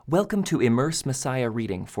Welcome to Immerse Messiah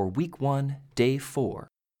reading for Week 1, Day 4.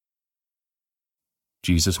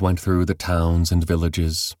 Jesus went through the towns and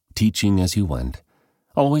villages, teaching as he went,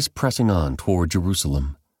 always pressing on toward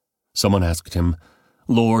Jerusalem. Someone asked him,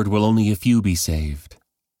 "Lord, will only a few be saved?"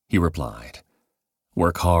 He replied,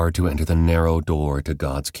 "Work hard to enter the narrow door to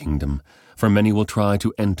God's kingdom, for many will try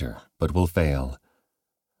to enter, but will fail.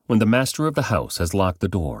 When the master of the house has locked the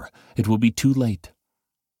door, it will be too late.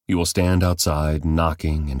 You will stand outside,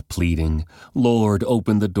 knocking and pleading, 'Lord,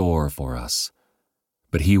 open the door for us.'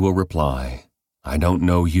 But he will reply, 'I don't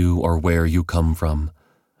know you or where you come from.'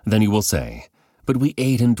 Then you will say, 'But we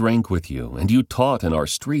ate and drank with you, and you taught in our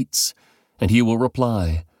streets.' And he will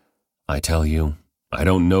reply, 'I tell you, I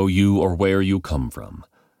don't know you or where you come from.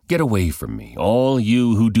 Get away from me, all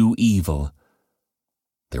you who do evil.'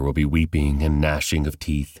 There will be weeping and gnashing of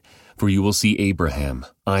teeth, for you will see Abraham,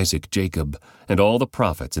 Isaac, Jacob, and all the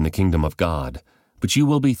prophets in the kingdom of God, but you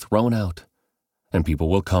will be thrown out. And people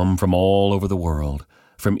will come from all over the world,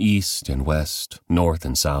 from east and west, north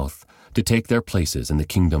and south, to take their places in the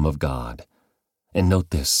kingdom of God. And note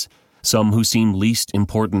this, some who seem least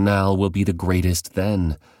important now will be the greatest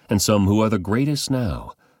then, and some who are the greatest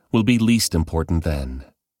now will be least important then."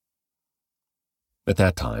 At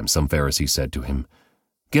that time some Pharisees said to him,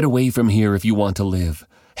 "Get away from here if you want to live.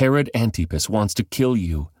 Herod Antipas wants to kill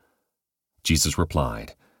you." Jesus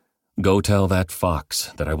replied, "Go tell that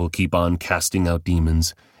fox that I will keep on casting out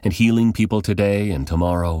demons and healing people today and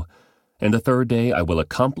tomorrow, and the third day I will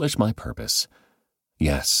accomplish my purpose.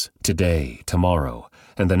 Yes, today, tomorrow,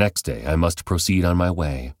 and the next day I must proceed on my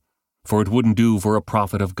way, for it wouldn't do for a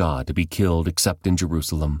prophet of God to be killed except in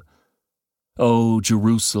Jerusalem. Oh,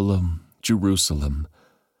 Jerusalem, Jerusalem,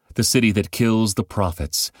 the city that kills the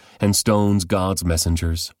prophets and stones God's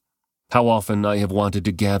messengers. How often I have wanted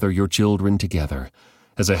to gather your children together,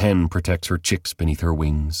 as a hen protects her chicks beneath her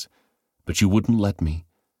wings, but you wouldn't let me.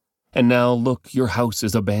 And now look, your house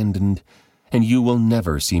is abandoned, and you will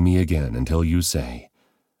never see me again until you say,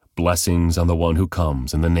 'Blessings on the one who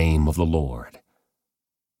comes in the name of the Lord.'"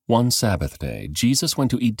 One Sabbath day, Jesus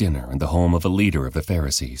went to eat dinner in the home of a leader of the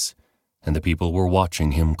Pharisees, and the people were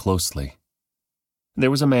watching him closely.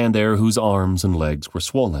 There was a man there whose arms and legs were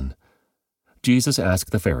swollen. Jesus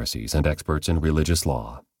asked the Pharisees and experts in religious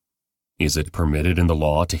law, "Is it permitted in the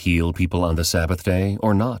law to heal people on the Sabbath day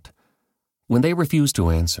or not?" When they refused to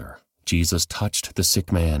answer, Jesus touched the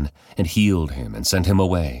sick man and healed him and sent him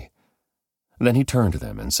away. Then he turned to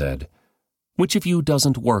them and said, "Which of you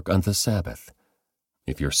doesn't work on the Sabbath?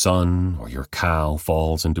 If your son or your cow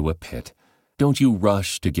falls into a pit, don't you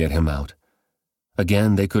rush to get him out?"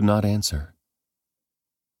 Again they could not answer.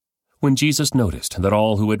 When Jesus noticed that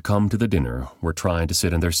all who had come to the dinner were trying to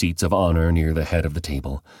sit in their seats of honor near the head of the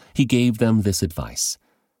table, he gave them this advice: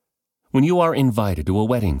 "When you are invited to a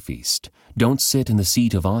wedding feast, don't sit in the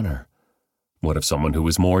seat of honor. What if someone who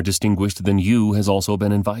is more distinguished than you has also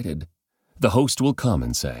been invited? The host will come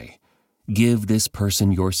and say, 'Give this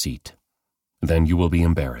person your seat.' Then you will be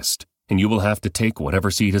embarrassed, and you will have to take whatever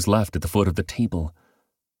seat is left at the foot of the table.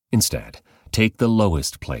 Instead, take the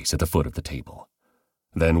lowest place at the foot of the table.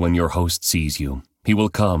 Then when your host sees you, he will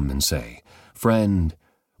come and say, 'Friend,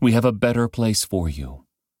 we have a better place for you.'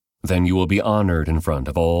 Then you will be honored in front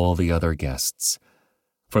of all the other guests.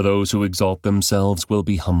 For those who exalt themselves will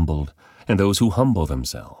be humbled, and those who humble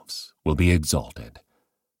themselves will be exalted."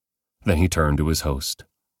 Then he turned to his host.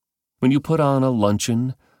 "When you put on a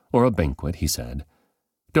luncheon or a banquet," he said,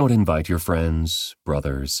 "don't invite your friends,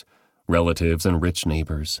 brothers, relatives, and rich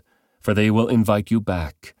neighbors, for they will invite you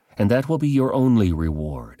back, and that will be your only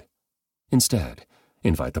reward. Instead,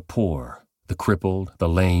 invite the poor, the crippled, the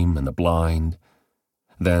lame, and the blind.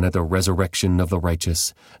 Then at the resurrection of the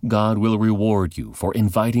righteous, God will reward you for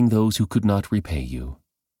inviting those who could not repay you."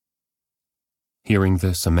 Hearing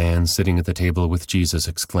this, a man sitting at the table with Jesus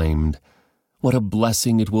exclaimed, "What a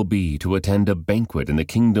blessing it will be to attend a banquet in the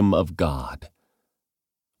kingdom of God."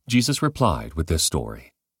 Jesus replied with this story.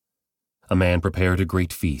 A man prepared a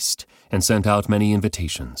great feast and sent out many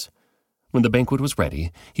invitations. When the banquet was ready,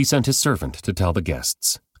 he sent his servant to tell the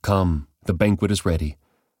guests, "Come, the banquet is ready."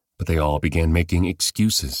 But they all began making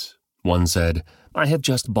excuses. One said, "I have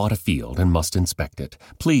just bought a field and must inspect it.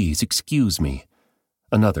 Please excuse me."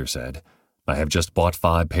 Another said, "I have just bought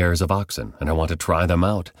 5 pairs of oxen and I want to try them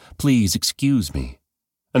out. Please excuse me."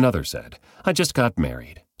 Another said, "I just got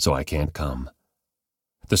married, so I can't come."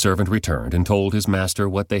 The servant returned and told his master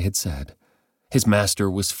what they had said. His master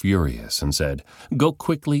was furious and said, "Go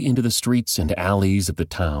quickly into the streets and alleys of the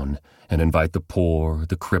town and invite the poor,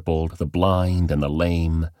 the crippled, the blind, and the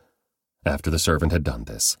lame." After the servant had done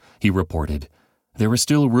this, he reported, "There is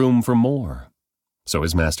still room for more." So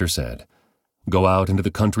his master said, "Go out into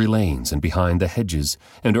the country lanes and behind the hedges,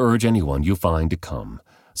 and urge anyone you find to come,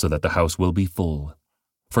 so that the house will be full.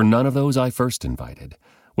 For none of those I first invited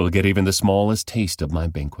will get even the smallest taste of my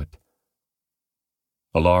banquet."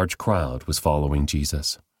 A large crowd was following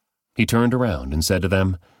Jesus. He turned around and said to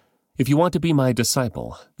them, "If you want to be my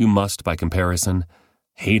disciple, you must, by comparison,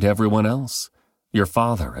 hate everyone else. Your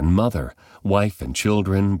father and mother, wife and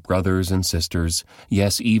children, brothers and sisters,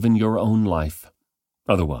 yes, even your own life.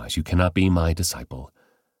 Otherwise you cannot be my disciple.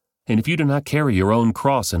 And if you do not carry your own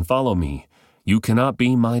cross and follow me, you cannot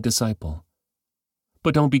be my disciple.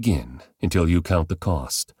 But don't begin until you count the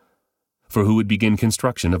cost. For who would begin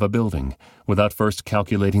construction of a building without first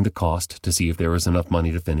calculating the cost to see if there is enough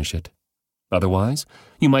money to finish it? Otherwise,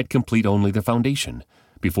 you might complete only the foundation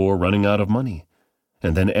before running out of money,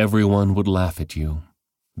 and then everyone would laugh at you.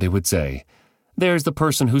 They would say, 'There's the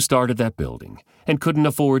person who started that building and couldn't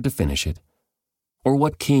afford to finish it.' Or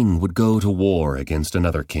what king would go to war against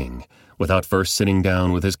another king without first sitting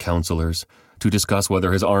down with his counselors to discuss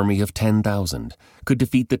whether his army of 10,000 could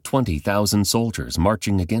defeat the 20,000 soldiers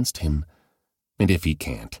marching against him? And if he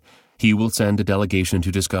can't, he will send a delegation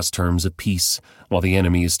to discuss terms of peace while the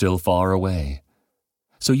enemy is still far away.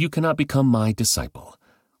 So you cannot become my disciple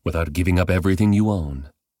without giving up everything you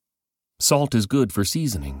own. Salt is good for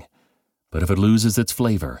seasoning, but if it loses its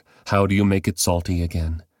flavor, how do you make it salty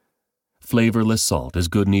again? Flavorless salt is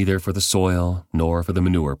good neither for the soil nor for the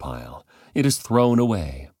manure pile. It is thrown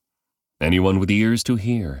away. Anyone with ears to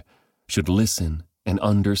hear should listen and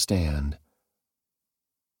understand."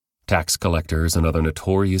 Tax collectors and other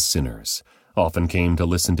notorious sinners often came to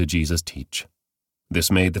listen to Jesus teach.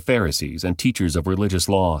 This made the Pharisees and teachers of religious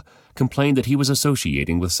law complain that he was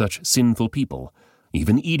associating with such sinful people,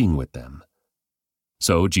 even eating with them.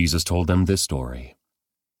 So Jesus told them this story.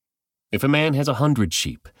 "If a man has 100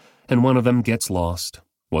 sheep, and one of them gets lost,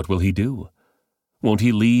 what will he do? Won't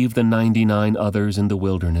he leave the 99 others in the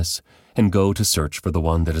wilderness and go to search for the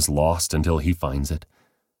one that is lost until he finds it?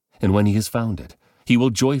 And when he has found it, he will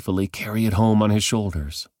joyfully carry it home on his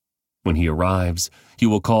shoulders. When he arrives, he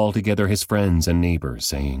will call together his friends and neighbors,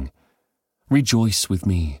 saying, 'Rejoice with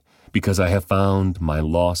me, because I have found my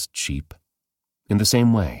lost sheep.' In the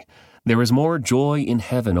same way, there is more joy in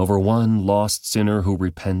heaven over one lost sinner who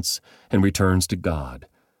repents and returns to God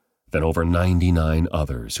than over 99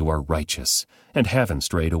 others who are righteous and haven't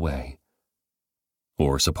strayed away.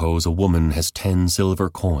 Or suppose a woman has 10 silver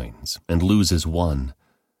coins and loses one.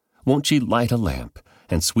 Won't she light a lamp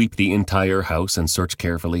and sweep the entire house and search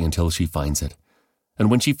carefully until she finds it? And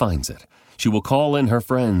when she finds it, she will call in her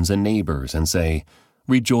friends and neighbors and say,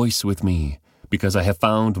 'Rejoice with me, because I have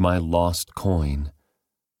found my lost coin.'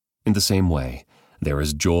 In the same way, there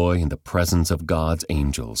is joy in the presence of God's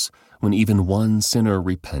angels when even one sinner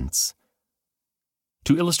repents."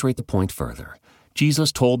 To illustrate the point further,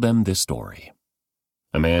 Jesus told them this story.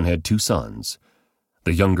 A man had 2 sons.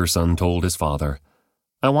 The younger son told his father,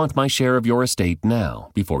 "I want my share of your estate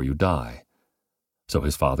now, before you die." So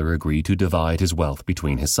his father agreed to divide his wealth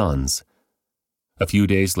between his sons. A few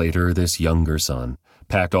days later, this younger son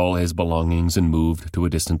packed all his belongings and moved to a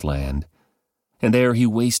distant land. And there he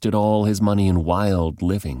wasted all his money in wild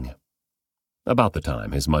living. About the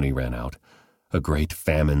time his money ran out, a great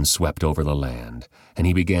famine swept over the land, and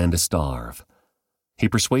he began to starve. He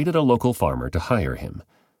persuaded a local farmer to hire him,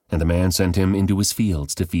 and the man sent him into his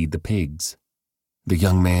fields to feed the pigs. The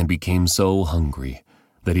young man became so hungry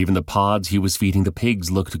that even the pods he was feeding the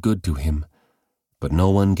pigs looked good to him, but no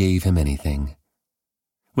one gave him anything.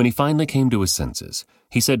 When he finally came to his senses,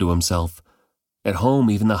 he said to himself, "At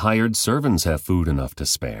home even the hired servants have food enough to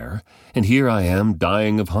spare, and here I am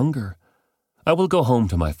dying of hunger. I will go home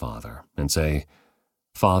to my father and say,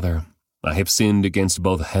 'Father, I have sinned against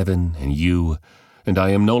both heaven and you, and I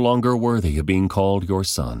am no longer worthy of being called your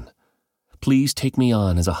son. Please take me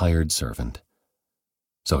on as a hired servant.'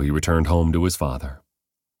 So he returned home to his father.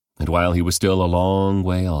 And while he was still a long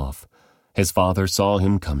way off, his father saw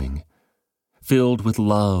him coming. Filled with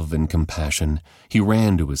love and compassion, he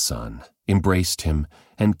ran to his son, embraced him,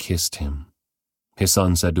 and kissed him. His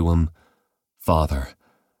son said to him, 'Father,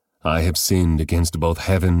 I have sinned against both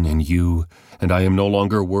heaven and you, and I am no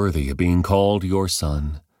longer worthy of being called your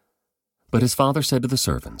son.' But his father said to the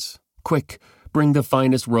servants, 'Quick, bring the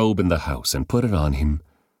finest robe in the house and put it on him.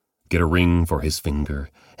 Get a ring for his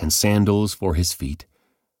finger and sandals for his feet,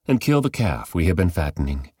 and kill the calf we have been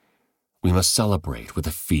fattening. We must celebrate with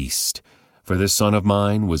a feast, for this son of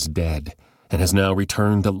mine was dead and has now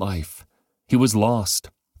returned to life. He was lost,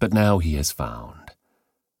 but now he is found.'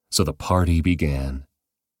 So the party began.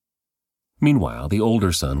 Meanwhile, the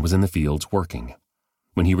older son was in the fields working.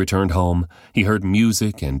 When he returned home, he heard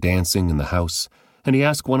music and dancing in the house, and he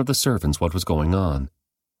asked one of the servants what was going on.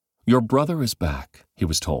 "Your brother is back," he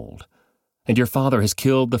was told, "and your father has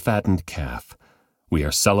killed the fattened calf. We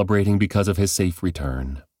are celebrating because of his safe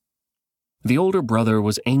return." The older brother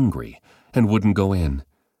was angry and wouldn't go in.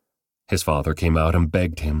 His father came out and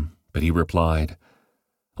begged him, but he replied,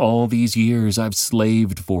 "All these years I've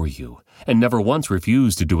slaved for you, and never once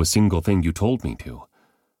refused to do a single thing you told me to.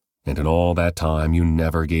 And in all that time you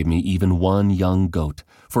never gave me even one young goat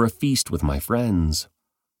for a feast with my friends.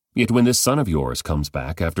 Yet when this son of yours comes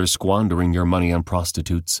back after squandering your money on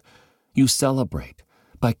prostitutes, you celebrate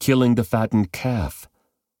by killing the fattened calf."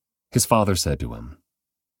 His father said to him,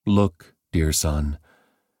 "Look, dear son,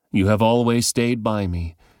 you have always stayed by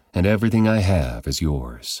me, and everything I have is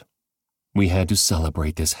yours. We had to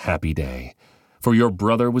celebrate this happy day, for your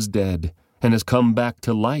brother was dead and has come back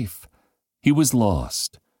to life. He was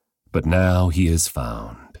lost, but now he is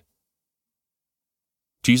found."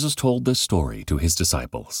 Jesus told this story to his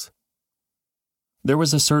disciples. There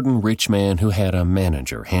was a certain rich man who had a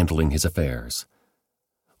manager handling his affairs.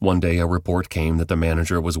 One day a report came that the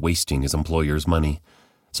manager was wasting his employer's money,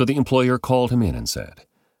 so the employer called him in and said,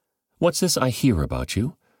 "What's this I hear about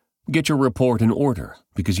you? Get your report in order,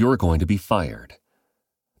 because you're going to be fired."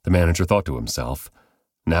 The manager thought to himself,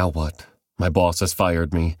 "Now what? My boss has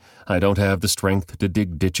fired me. I don't have the strength to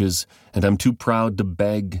dig ditches, and I'm too proud to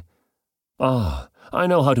beg. I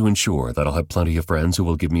know how to ensure that I'll have plenty of friends who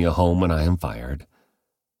will give me a home when I am fired."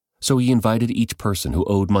 So he invited each person who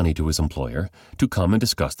owed money to his employer to come and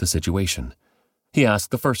discuss the situation. He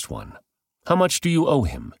asked the first one, "How much do you owe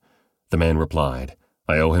him?" The man replied,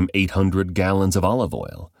 "I owe him 800 gallons of olive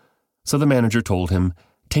oil." So the manager told him,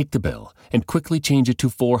 "Take the bill and quickly change it to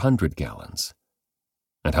 400 gallons.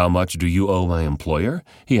 "And how much do you owe my employer?"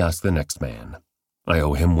 he asked the next man. "I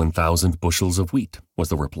owe him 1,000 bushels of wheat," was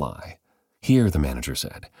the reply. "Here," the manager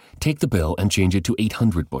said, "take the bill and change it to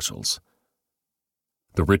 800 bushels.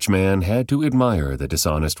 The rich man had to admire the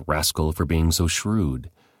dishonest rascal for being so shrewd.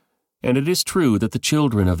 And it is true that the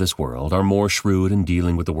children of this world are more shrewd in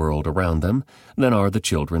dealing with the world around them than are the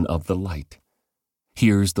children of the light.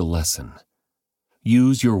 Here's the lesson.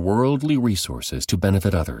 Use your worldly resources to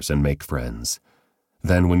benefit others and make friends.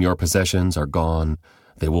 Then when your possessions are gone,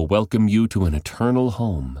 they will welcome you to an eternal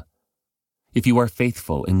home. If you are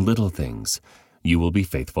faithful in little things, you will be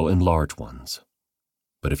faithful in large ones.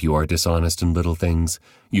 But if you are dishonest in little things,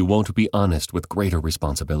 you won't be honest with greater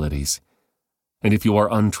responsibilities. And if you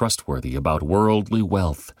are untrustworthy about worldly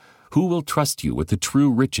wealth, who will trust you with the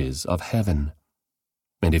true riches of heaven?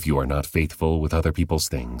 And if you are not faithful with other people's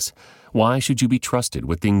things, why should you be trusted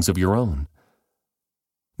with things of your own?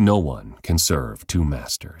 No one can serve two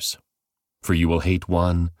masters, for you will hate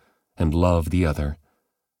one and love the other.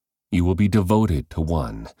 You will be devoted to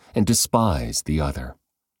one and despise the other.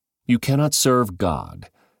 You cannot serve God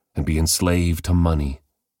and be enslaved to money.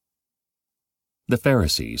 The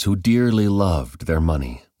Pharisees, who dearly loved their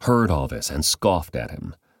money, heard all this and scoffed at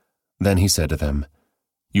him. Then he said to them,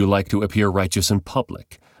 "You like to appear righteous in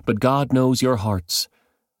public, but God knows your hearts.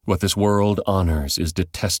 What this world honors is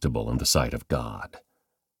detestable in the sight of God."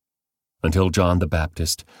 Until John the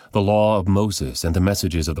Baptist, the law of Moses and the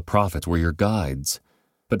messages of the prophets were your guides.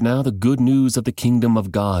 But now the good news of the kingdom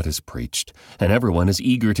of God is preached, and everyone is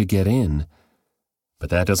eager to get in. But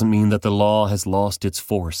that doesn't mean that the law has lost its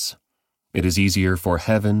force. It is easier for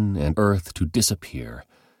heaven and earth to disappear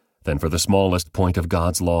than for the smallest point of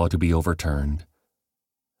God's law to be overturned.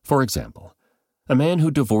 For example, a man who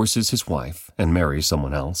divorces his wife and marries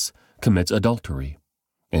someone else commits adultery,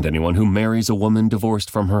 and anyone who marries a woman divorced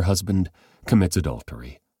from her husband commits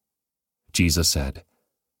adultery. Jesus said,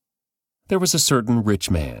 "There was a certain rich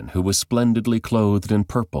man who was splendidly clothed in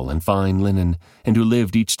purple and fine linen, and who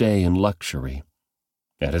lived each day in luxury.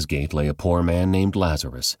 At his gate lay a poor man named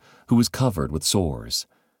Lazarus, who was covered with sores.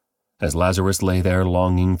 As Lazarus lay there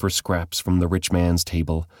longing for scraps from the rich man's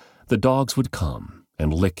table, the dogs would come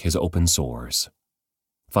and lick his open sores.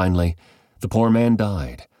 Finally, the poor man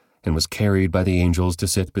died and was carried by the angels to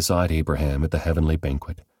sit beside Abraham at the heavenly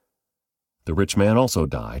banquet. The rich man also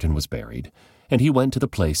died and was buried, and he went to the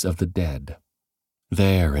place of the dead.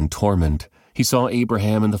 There, in torment, he saw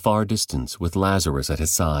Abraham in the far distance with Lazarus at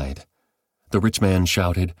his side. The rich man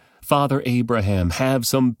shouted, 'Father Abraham, have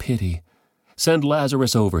some pity. Send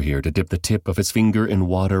Lazarus over here to dip the tip of his finger in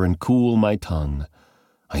water and cool my tongue.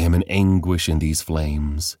 I am in anguish in these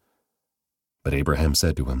flames.' But Abraham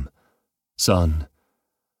said to him, 'Son,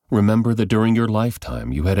 remember that during your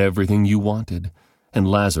lifetime you had everything you wanted, and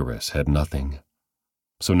Lazarus had nothing.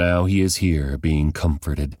 So now he is here being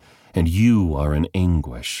comforted, and you are in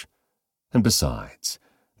anguish. And besides,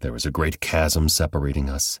 there is a great chasm separating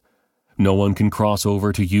us. No one can cross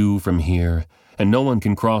over to you from here, and no one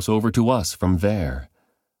can cross over to us from there."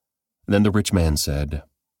 Then the rich man said,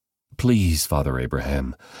 "Please, Father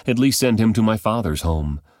Abraham, at least send him to my father's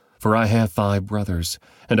home, for I have 5 brothers,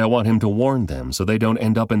 and I want him to warn them so they don't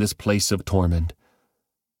end up in this place of torment."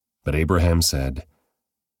 But Abraham said,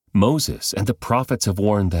 "Moses and the prophets have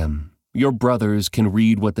warned them. Your brothers can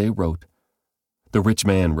read what they wrote." The rich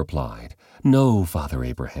man replied, "No, Father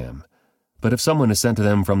Abraham, but if someone is sent to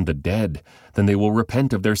them from the dead, then they will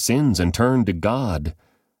repent of their sins and turn to God."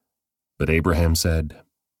 But Abraham said,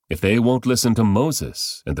 "If they won't listen to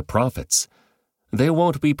Moses and the prophets, they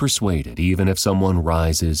won't be persuaded even if someone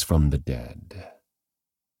rises from the dead."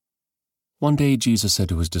 One day Jesus said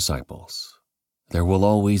to his disciples, "There will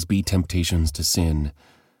always be temptations to sin,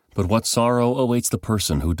 but what sorrow awaits the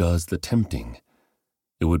person who does the tempting?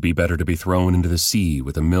 It would be better to be thrown into the sea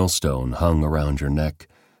with a millstone hung around your neck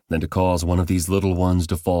than to cause one of these little ones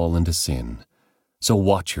to fall into sin. So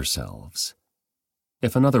watch yourselves.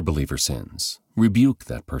 If another believer sins, rebuke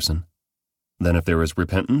that person. Then if there is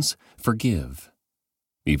repentance, forgive.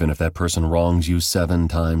 Even if that person wrongs you 7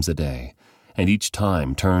 times a day, and each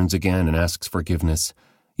time turns again and asks forgiveness,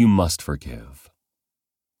 you must forgive."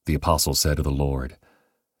 The apostle said to the Lord,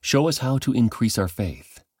 "Show us how to increase our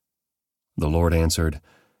faith." The Lord answered,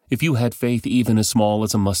 "If you had faith even as small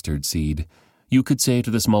as a mustard seed, you could say to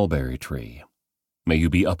this mulberry tree, 'May you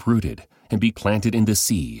be uprooted and be planted in the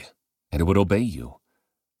sea,' and it would obey you.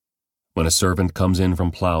 When a servant comes in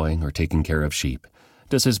from plowing or taking care of sheep,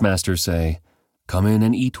 does his master say, 'Come in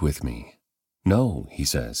and eat with me'? No, he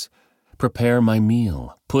says, 'Prepare my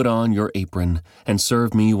meal, put on your apron, and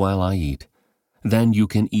serve me while I eat. Then you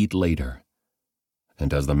can eat later.' And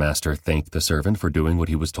does the master thank the servant for doing what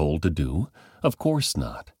he was told to do? Of course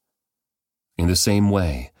not. In the same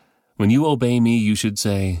way, when you obey me, you should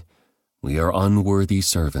say, 'We are unworthy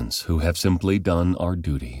servants who have simply done our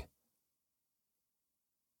duty.'"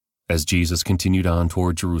 As Jesus continued on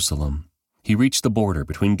toward Jerusalem, he reached the border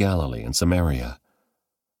between Galilee and Samaria.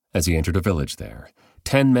 As he entered a village there,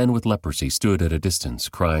 10 men with leprosy stood at a distance,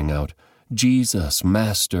 crying out, "Jesus,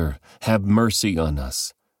 Master, have mercy on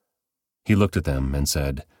us." He looked at them and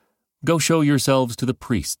said, "Go show yourselves to the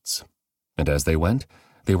priests." And as they went,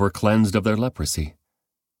 they were cleansed of their leprosy.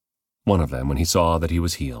 One of them, when he saw that he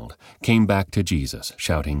was healed, came back to Jesus,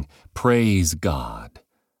 shouting, "Praise God!"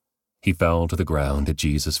 He fell to the ground at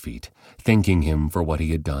Jesus' feet, thanking him for what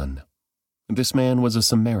he had done. This man was a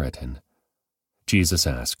Samaritan. Jesus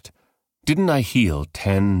asked, "Didn't I heal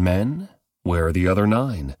 10 men? Where are the other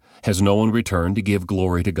 9? Has no one returned to give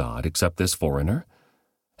glory to God except this foreigner?"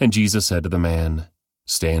 And Jesus said to the man,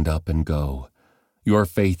 "Stand up and go. Your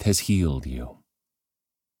faith has healed you."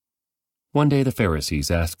 One day the Pharisees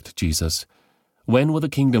asked Jesus, "When will the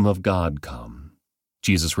kingdom of God come?"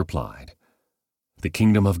 Jesus replied, "The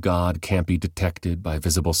kingdom of God can't be detected by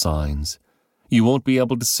visible signs. You won't be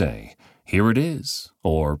able to say, 'Here it is,'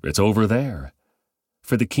 or 'It's over there.'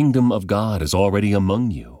 For the kingdom of God is already among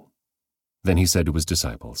you." Then he said to his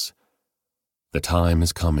disciples, "The time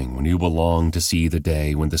is coming when you will long to see the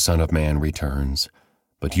day when the Son of Man returns,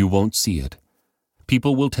 but you won't see it.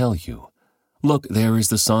 People will tell you, 'Look, there is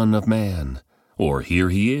the Son of Man,' or 'Here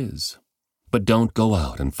he is.' But don't go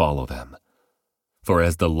out and follow them. For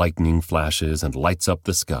as the lightning flashes and lights up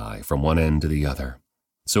the sky from one end to the other,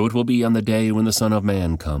 so it will be on the day when the Son of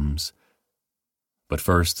Man comes. But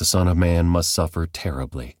first the Son of Man must suffer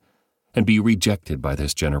terribly and be rejected by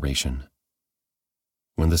this generation.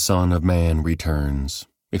 When the Son of Man returns,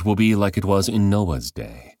 it will be like it was in Noah's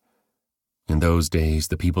day. In those days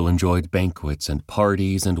the people enjoyed banquets and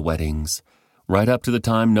parties and weddings, right up to the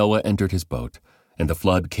time Noah entered his boat, and the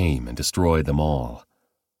flood came and destroyed them all.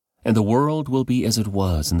 And the world will be as it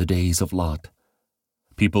was in the days of Lot.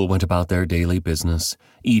 People went about their daily business,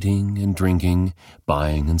 eating and drinking,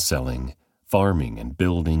 buying and selling, farming and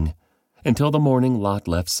building, until the morning Lot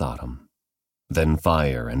left Sodom. Then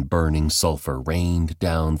fire and burning sulfur rained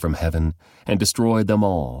down from heaven and destroyed them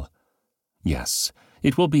all. Yes,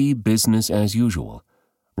 it will be business as usual,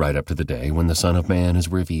 right up to the day when the Son of Man is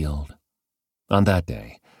revealed. On that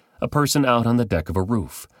day, a person out on the deck of a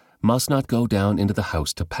roof must not go down into the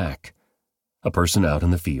house to pack. A person out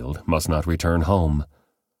in the field must not return home.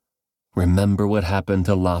 Remember what happened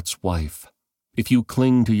to Lot's wife. If you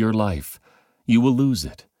cling to your life, you will lose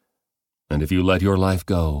it. And if you let your life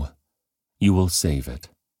go, you will save it.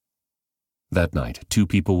 That night, 2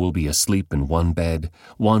 people will be asleep in one bed,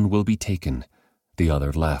 one will be taken, the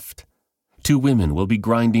other left. 2 women will be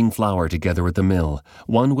grinding flour together at the mill,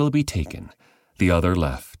 one will be taken, the other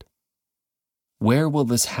left. "Where will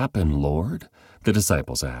this happen, Lord?" the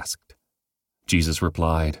disciples asked. Jesus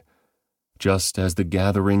replied, "Just as the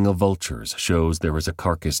gathering of vultures shows there is a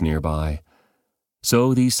carcass nearby,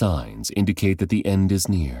 so these signs indicate that the end is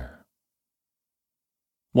near."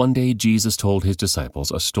 One day Jesus told his disciples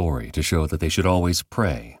a story to show that they should always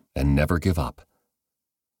pray and never give up.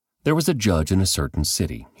 There was a judge in a certain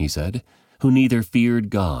city, he said, who neither feared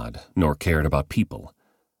God nor cared about people.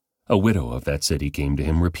 A widow of that city came to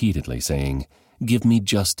him repeatedly, saying, "Give me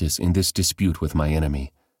justice in this dispute with my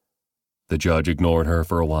enemy." The judge ignored her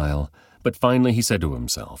for a while, but finally he said to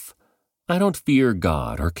himself, "I don't fear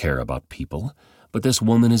God or care about people, but this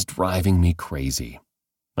woman is driving me crazy.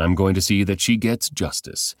 I'm going to see that she gets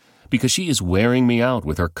justice, because she is wearing me out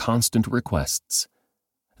with her constant requests."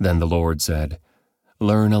 Then the Lord said,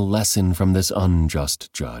 "Learn a lesson from this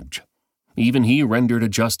unjust judge. Even he rendered a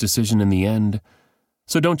just decision in the end.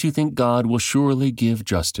 So don't you think God will surely give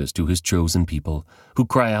justice to his chosen people who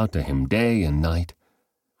cry out to him day and night?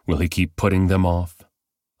 Will he keep putting them off?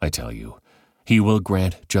 I tell you, he will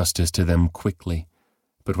grant justice to them quickly.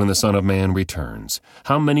 But when the Son of Man returns,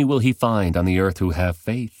 how many will he find on the earth who have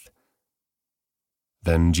faith?"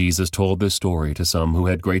 Then Jesus told this story to some who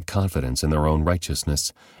had great confidence in their own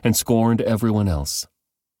righteousness and scorned everyone else.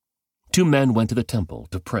 2 men went to the temple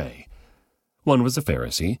to pray. One was a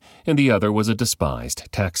Pharisee, and the other was a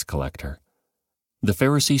despised tax collector. The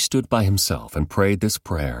Pharisee stood by himself and prayed this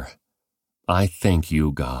prayer: "I thank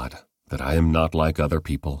you, God, that I am not like other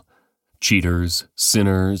people. Cheaters,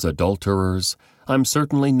 sinners, adulterers. I'm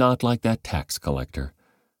certainly not like that tax collector.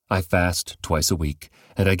 I fast twice a week,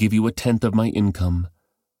 and I give you 1/10 of my income."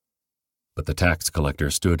 But the tax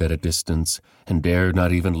collector stood at a distance and dared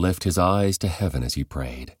not even lift his eyes to heaven as he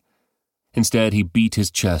prayed. Instead, he beat his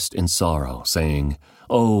chest in sorrow, saying,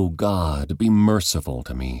 "Oh God, be merciful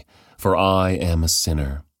to me, for I am a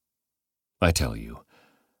sinner." I tell you,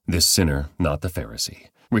 this sinner, not the Pharisee,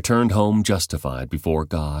 returned home justified before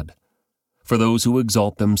God. For those who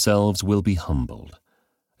exalt themselves will be humbled,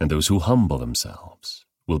 and those who humble themselves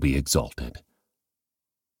will be exalted.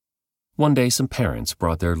 One day some parents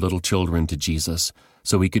brought their little children to Jesus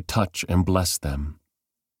so he could touch and bless them.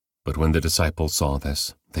 But when the disciples saw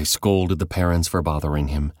this, they scolded the parents for bothering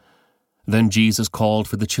him. Then Jesus called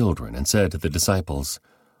for the children and said to the disciples,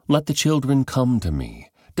 "Let the children come to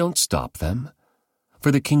me. Don't stop them.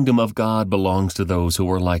 For the kingdom of God belongs to those who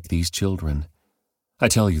are like these children. I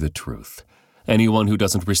tell you the truth. Anyone who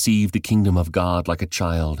doesn't receive the kingdom of God like a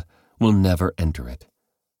child will never enter it."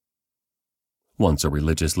 Once a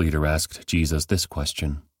religious leader asked Jesus this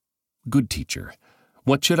question, "Good teacher,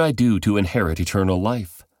 what should I do to inherit eternal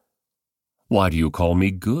life?" "Why do you call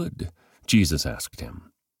me good?" Jesus asked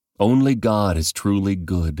him. "Only God is truly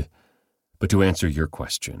good. But to answer your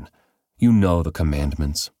question, you know the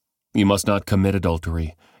commandments. You must not commit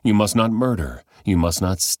adultery. You must not murder. You must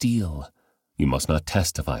not steal. You must not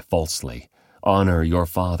testify falsely. Honor your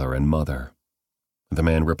father and mother." The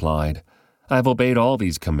man replied, "I have obeyed all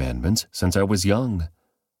these commandments since I was young."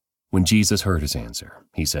 When Jesus heard his answer,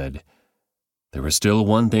 he said, "There is still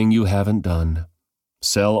one thing you haven't done.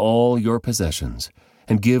 Sell all your possessions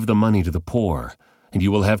and give the money to the poor, and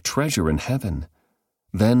you will have treasure in heaven.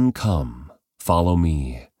 Then come, follow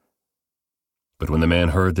me." But when the man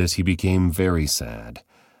heard this, he became very sad,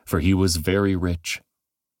 for he was very rich.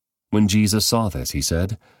 When Jesus saw this, he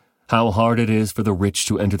said, "How hard it is for the rich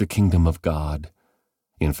to enter the kingdom of God.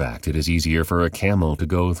 In fact, it is easier for a camel to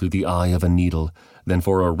go through the eye of a needle than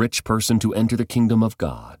for a rich person to enter the kingdom of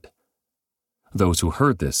God." Those who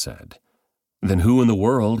heard this said, "Then who in the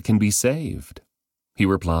world can be saved?" He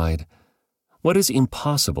replied, "What is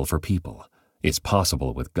impossible for people is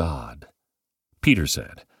possible with God." Peter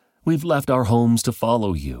said, "We've left our homes to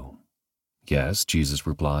follow you." "Yes," Jesus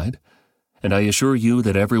replied, "and I assure you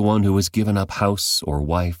that everyone who has given up house or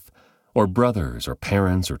wife, or brothers or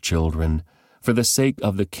parents or children, for the sake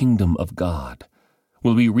of the kingdom of God,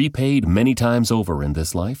 will be repaid many times over in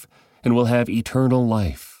this life and will have eternal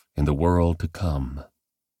life in the world to come."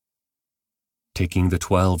 Taking the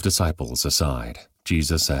 12 disciples aside,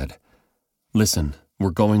 Jesus said, "Listen,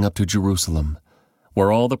 we're going up to Jerusalem,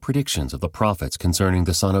 where all the predictions of the prophets concerning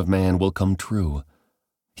the Son of Man will come true.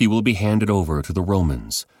 He will be handed over to the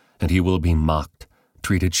Romans, and he will be mocked,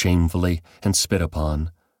 treated shamefully, and spit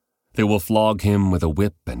upon. They will flog him with a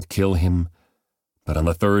whip and kill him, but on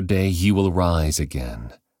the 3rd day he will rise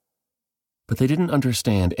again." But they didn't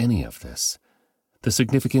understand any of this. The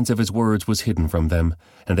significance of his words was hidden from them,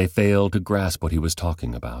 and they failed to grasp what he was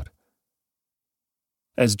talking about.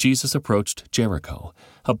 As Jesus approached Jericho,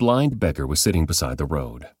 a blind beggar was sitting beside the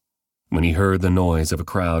road. When he heard the noise of a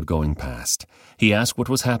crowd going past, he asked what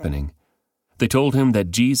was happening. They told him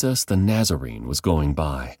that Jesus the Nazarene was going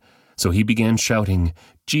by, so he began shouting,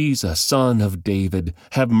 "Jesus, Son of David,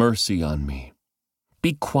 have mercy on me."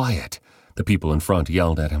 "Be quiet," the people in front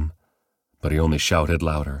yelled at him. But he only shouted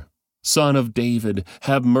louder, "Son of David,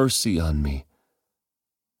 have mercy on me."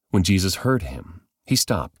 When Jesus heard him, he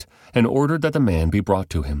stopped and ordered that the man be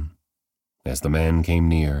brought to him. As the man came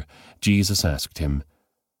near, Jesus asked him,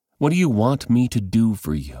 "What do you want me to do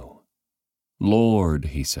for you?" "Lord,"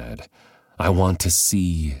 he said, "I want to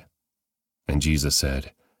see." And Jesus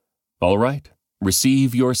said, "All right,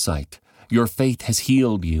 receive your sight. Your faith has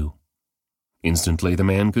healed you." Instantly the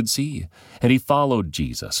man could see, and he followed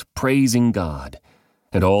Jesus, praising God,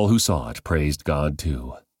 and all who saw it praised God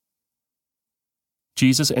too.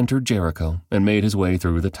 Jesus entered Jericho and made his way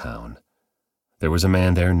through the town. There was a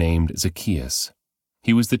man there named Zacchaeus.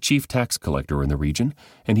 He was the chief tax collector in the region,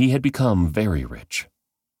 and he had become very rich.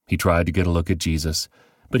 He tried to get a look at Jesus,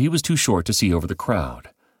 but he was too short to see over the crowd.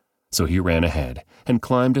 So he ran ahead and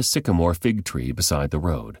climbed a sycamore fig tree beside the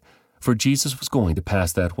road, for Jesus was going to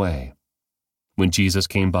pass that way. When Jesus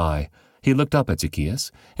came by, he looked up at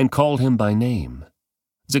Zacchaeus and called him by name.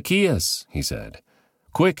 "Zacchaeus," he said,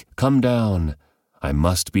 "quick, come down. I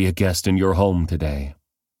must be a guest in your home today."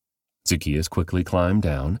 Zacchaeus quickly climbed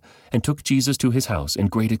down and took Jesus to his house in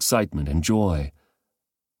great excitement and joy.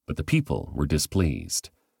 But the people were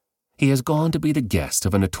displeased. "He has gone to be the guest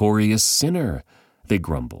of a notorious sinner," they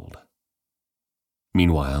grumbled.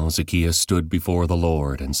 Meanwhile, Zacchaeus stood before the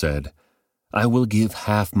Lord and said, "I will give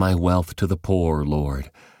half my wealth to the poor, Lord,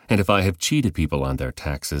 and if I have cheated people on their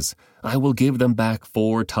taxes, I will give them back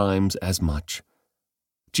 4 times as much."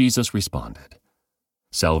 Jesus responded,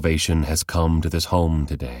 "Salvation has come to this home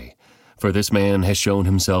today, for this man has shown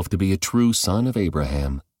himself to be a true son of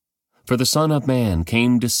Abraham. For the Son of Man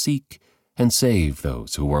came to seek and save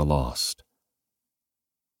those who are lost."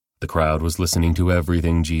 The crowd was listening to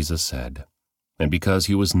everything Jesus said, and because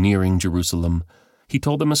he was nearing Jerusalem, he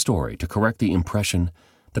told them a story to correct the impression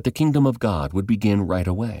that the kingdom of God would begin right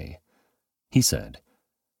away. He said,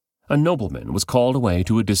 "A nobleman was called away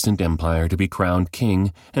to a distant empire to be crowned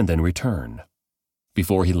king and then return.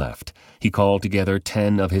 Before he left, he called together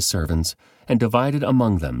 10 of his servants and divided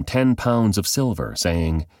among them 10 pounds of silver,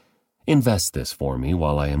 saying, 'Invest this for me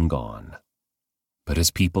while I am gone.' But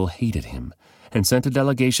his people hated him and sent a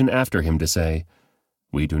delegation after him to say,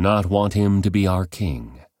 'We do not want him to be our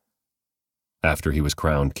king.' After he was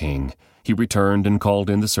crowned king, he returned and called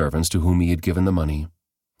in the servants to whom he had given the money.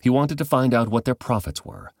 He wanted to find out what their profits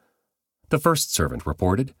were. The first servant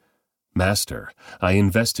reported, 'Master, I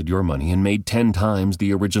invested your money and made 10 times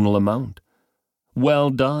the original amount.'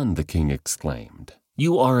 'Well done,' the king exclaimed.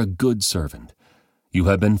 'You are a good servant. You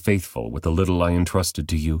have been faithful with the little I entrusted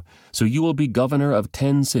to you, so you will be governor of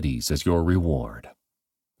 10 cities as your reward.'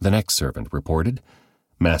 The next servant reported,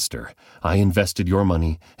 'Master, I invested your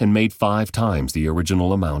money and made 5 times the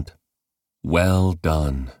original amount.' 'Well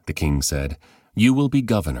done,' the king said. 'You will be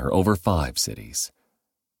governor over 5 cities.'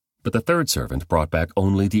 But the third servant brought back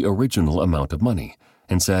only the original amount of money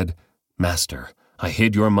and said, 'Master, I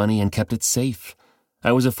hid your money and kept it safe.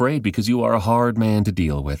 I was afraid because you are a hard man to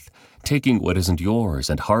deal with, taking what isn't yours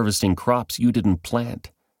and harvesting crops you didn't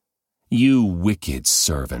plant.' 'You wicked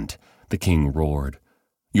servant,' the king roared.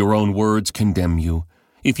 'Your own words condemn you.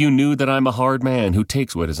 If you knew that I'm a hard man who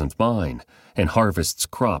takes what isn't mine and harvests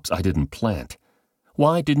crops I didn't plant,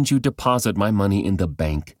 why didn't you deposit my money in the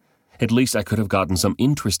bank? At least I could have gotten some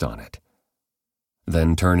interest on it.'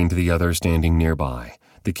 Then turning to the other standing nearby,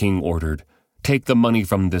 the king ordered, 'Take the money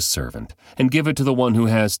from this servant and give it to the one who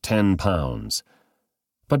has 10 pounds.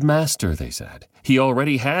 "'But master,' they said, 'he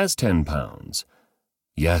already has 10 pounds.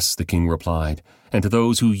 "'Yes,' the king replied, 'and to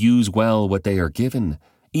those who use well what they are given,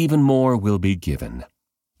 even more will be given.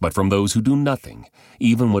 But from those who do nothing,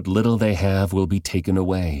 even what little they have will be taken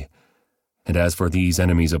away. And as for these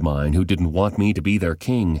enemies of mine who didn't want me to be their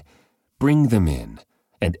king, bring them in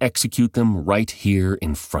and execute them right here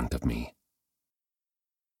in front of me.'"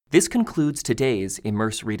 This concludes today's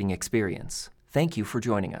Immerse Reading Experience. Thank you for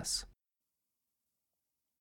joining us.